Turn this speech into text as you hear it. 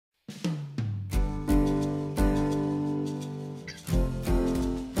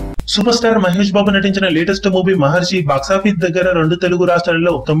Super star Mahesh Babu నటించిన latest movie మహర్షి box office దగ్గర 2 తెలుగు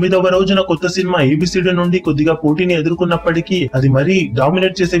రాష్ట్రాల్లో 9వ రోజున కొత్త సినిమా ఏబిసిడి నుండి కొద్దిగా పోటీని ఎదుర్కొన్నప్పటికీ అది మరీ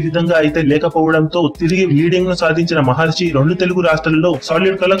డామినేట్ చేసే విధంగా అయితే లేకపోవడంతో తిరిగి లీడింగ్ ను సాధించిన మహర్షి 2 తెలుగు రాష్ట్రాల్లో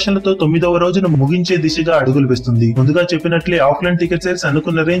సాలిడ్ కలెక్షన్లతో 9వ రోజున ముగించే దిశగా అడుగులు వేస్తుంది. ముందుగా చెప్పినట్లే ఆఫ్లైన్ టికెట్ సేల్స్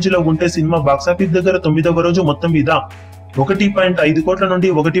అనుకున్న రేంజ్ లో ఉంటే సినిమా బాక్సాఫీస్ దగ్గర 9వ రోజు మొత్తం మీద 1.5 కోట్ల నుండి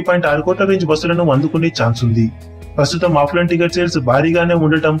 1.6 కోట్ల రేంజ్ వసూలను అందుకునే ఛాన్స్ ఉంది. ప్రస్తుతం ఆఫ్లైన్ టికెట్ సేల్స్ భారీగానే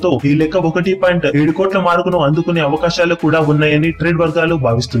ఉండటంతో ఈ లెక్క 1.7 కోట్ల మార్కును అందుకునే అవకాశాలు కూడా ఉన్నాయని ట్రేడ్ వర్గాలు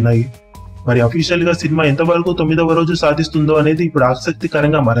భావిస్తున్నాయి. మరి అఫీషియల్ గా సినిమా ఎంతవరకు 9వ రోజు సాధిస్తుందో అనేది ఇప్పుడు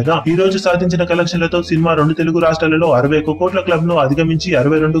ఆసక్తికరంగా మారగా, ఈ రోజు సాధించిన కలెక్షన్లతో సినిమా 2 తెలుగు రాష్ట్రాలలో 61 కోట్ల క్లబ్ ను అధిగమించి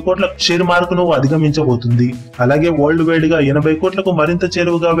 62 కోట్ల షేర్ మార్కును అధిగమించబోతుంది. అలాగే వరల్డ్ వైడ్ గా 80 కోట్లకు మరింత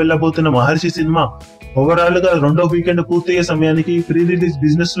చేరువగా వెళ్లబోతున్న మహర్షి సినిమా ఓవరాల్ గా 2వ వీకెండ్ పూర్తయ్యే సమయానికి ప్రీ రిలీజ్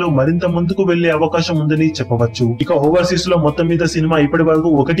బిజినెస్ లో మరింత ముందుకు వెళ్లే అవకాశం ఉందని చెప్పవచ్చు. ఇక ఓవర్సీస్ లో మొత్తం మీద సినిమా ఇప్పటి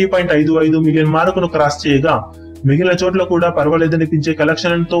వరకు 1.55 మిలియన్ మార్కును క్రాస్ చేయగా, మిగిలిన చోట్ల కూడా పర్వాలేదనిపించే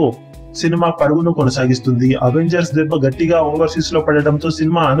కలెక్షన్లతో సినిమా పరుగును కొనసాగిస్తుంది. అవెంజర్స్ దెబ్బ గట్టిగా ఓవర్సీస్ లో పడడంతో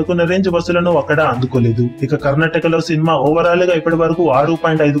సినిమా అనుకున్న రేంజ్ వసూలను అక్కడ అందుకోలేదు. ఇక కర్ణాటకలో సినిమా ఓవరాల్ గా ఇప్పటి వరకు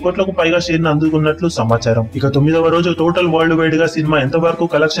 6.5 కోట్లకు పైగా షేర్ ను అందుకున్నట్లు సమాచారం. ఇక 9వ రోజు టోటల్ వరల్డ్ వైడ్ గా సినిమా ఎంతవరకు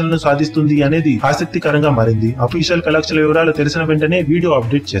కలెక్షన్లను సాధిస్తుంది అనేది ఆసక్తికరంగా మారింది. అఫీషియల్ కలెక్షన్ వివరాలు తెలిసిన వెంటనే వీడియో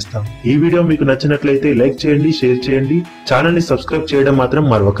అప్డేట్ చేస్తాం. ఈ వీడియో మీకు నచ్చినట్లయితే లైక్ చేయండి, షేర్ చేయండి, ఛానల్ ని సబ్స్క్రైబ్ చేయడం మాత్రం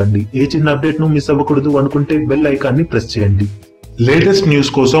మరవకండి. ఏ చిన్న అప్డేట్ ను మిస్ అవ్వకూడదు అనుకుంటే బెల్ ఐకాన్ ని ప్రెస్ చేయండి. లేటెస్ట్ న్యూస్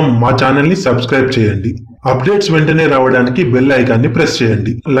కోసం మా ఛానల్ ని సబ్స్క్రైబ్ చేయండి. అప్డేట్స్ వెంటనే రావడానికి బెల్ ఐకాన్ ని ప్రెస్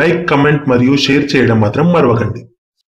చేయండి. లైక్, కమెంట్ మరియు షేర్ చేయడం మాత్రం మరవకండి.